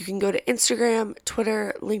 or you can go to Instagram,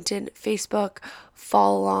 Twitter, LinkedIn, Facebook,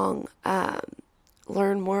 follow along,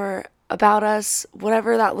 learn more about us,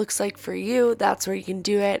 whatever that looks like for you. That's where you can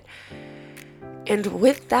do it. And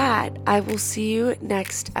with that, I will see you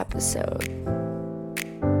next episode.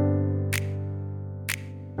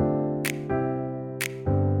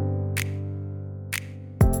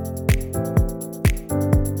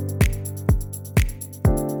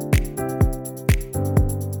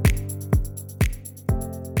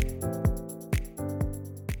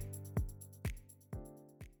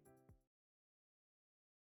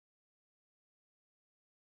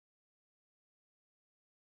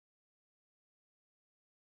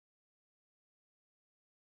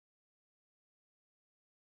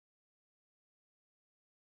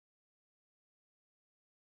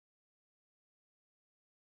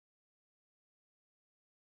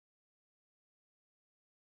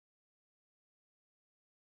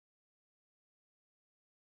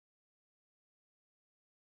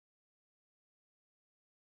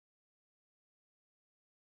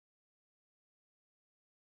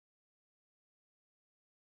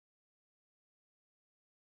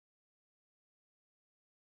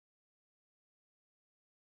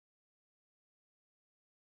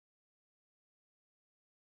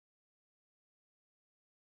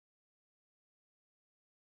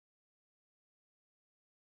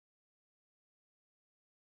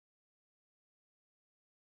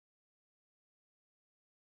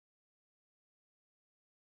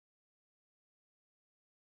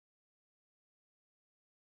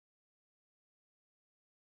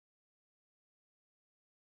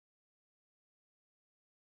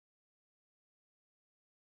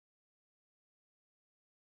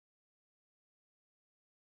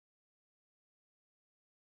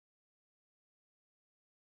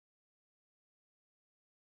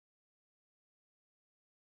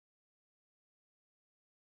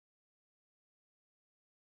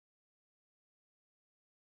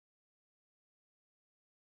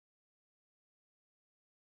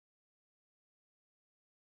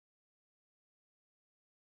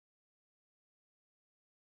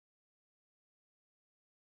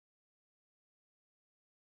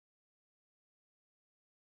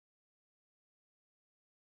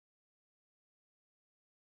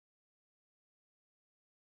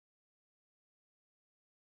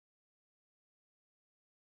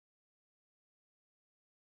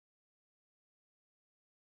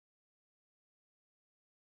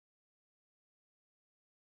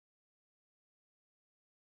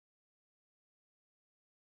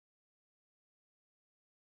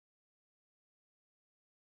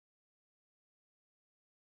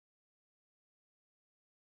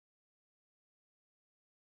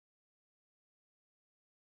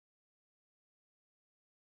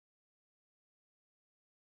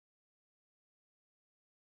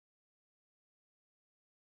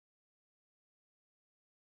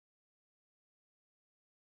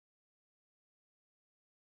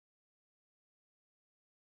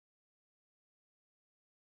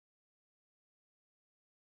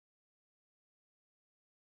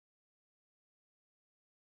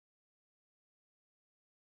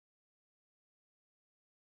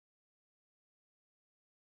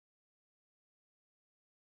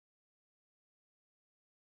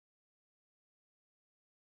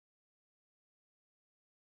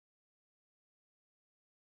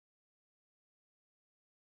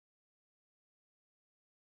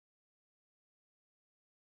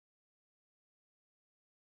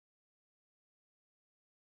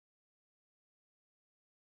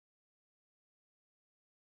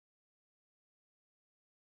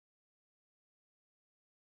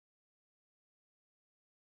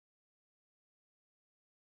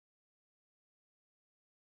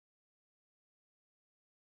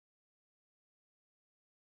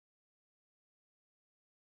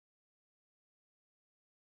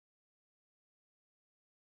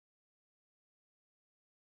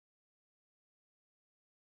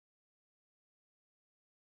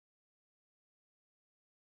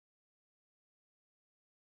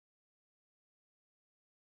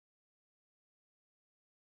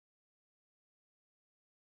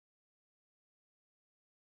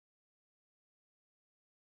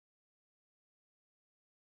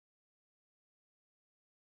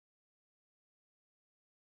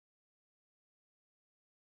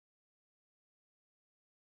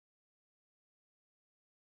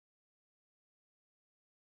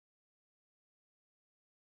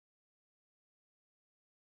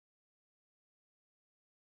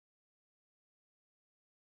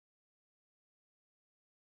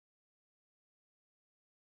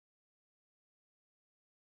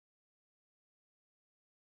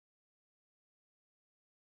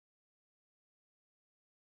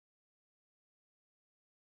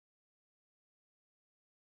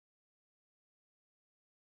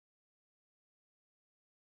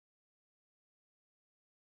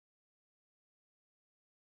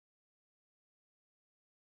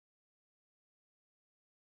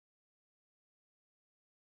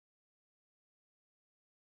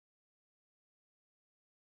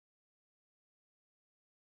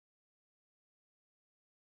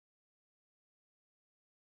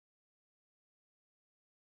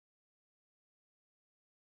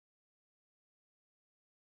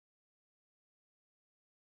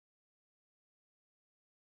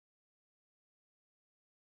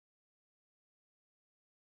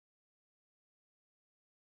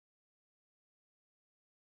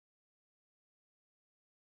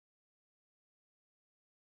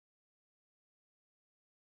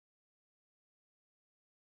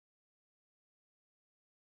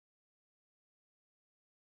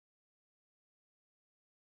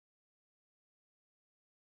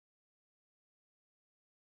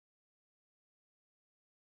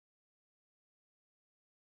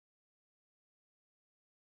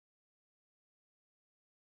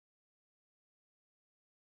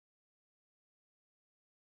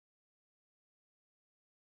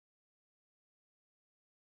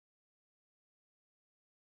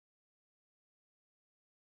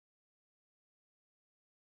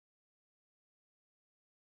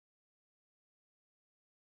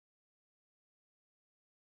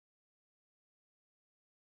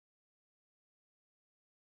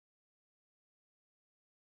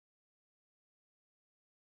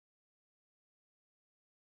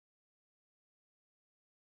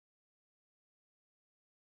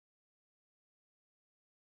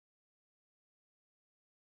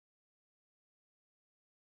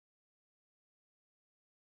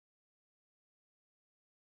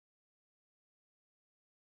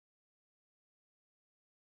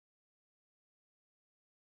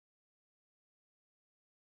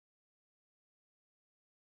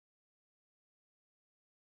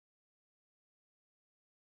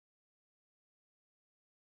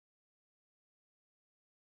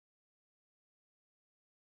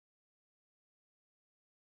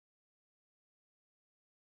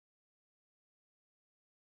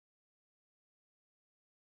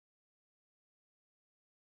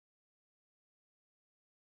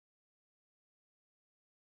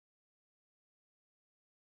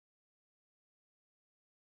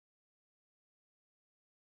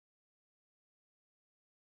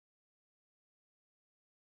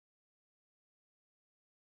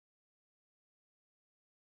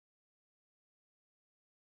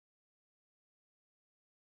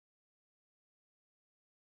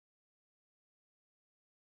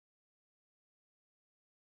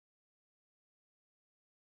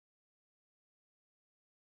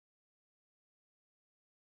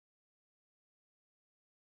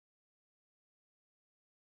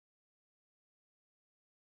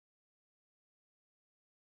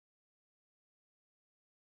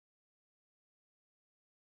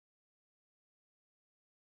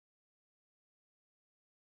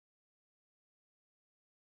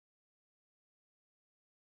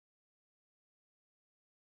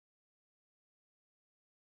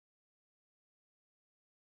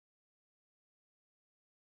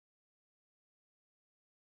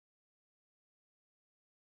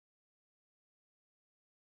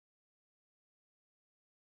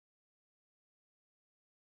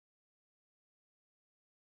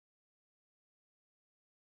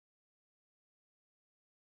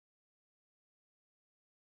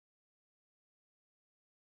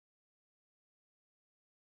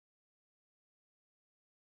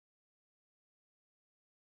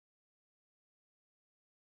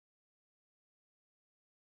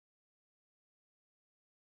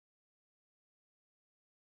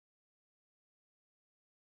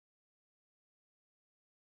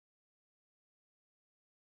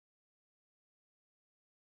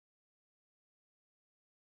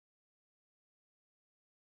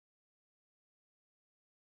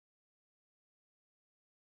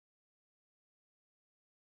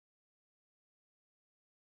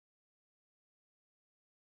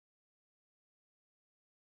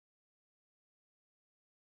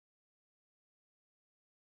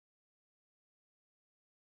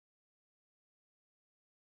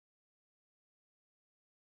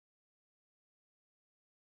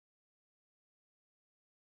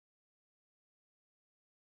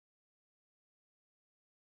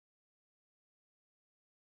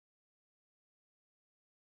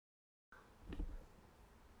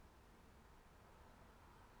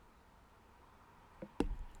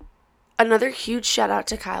 another huge shout out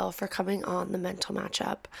to Kyle for coming on the mental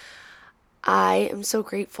matchup. I am so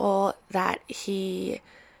grateful that he,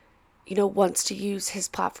 wants to use his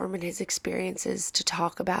platform and his experiences to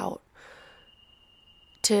talk about,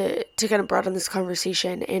 to kind of broaden this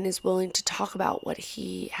conversation, and is willing to talk about what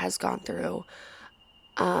he has gone through.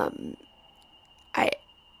 I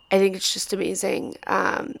I think it's just amazing.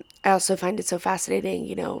 I also find it so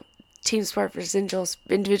fascinating, team sport versus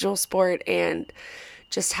individual sport, and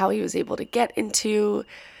just how he was able to get into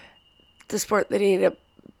the sport that he ended up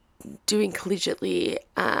doing collegiately.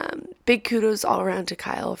 Big kudos all around to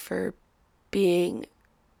Kyle for being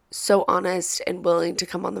so honest and willing to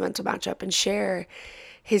come on the mental matchup and share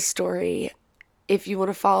his story. If you want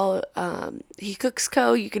to follow He Cooks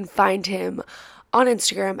Co., you can find him on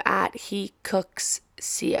Instagram at He Cooks Co.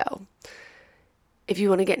 If you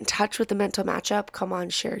want to get in touch with the mental matchup, come on,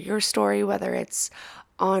 share your story, whether it's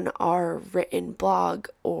on our written blog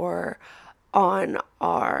or on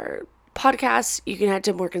our podcast. You can head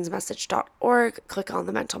to morgansmessage.org, click on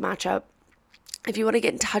the mental matchup. If you want to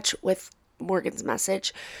get in touch with Morgan's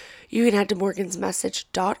Message, you can head to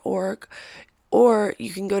morgansmessage.org, or you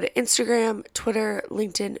can go to Instagram, Twitter,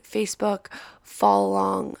 LinkedIn, Facebook, follow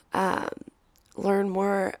along, learn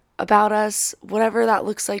more about us, whatever that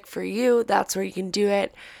looks like for you. That's where you can do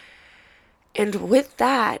it. And with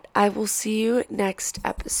that, I will see you next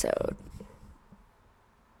episode.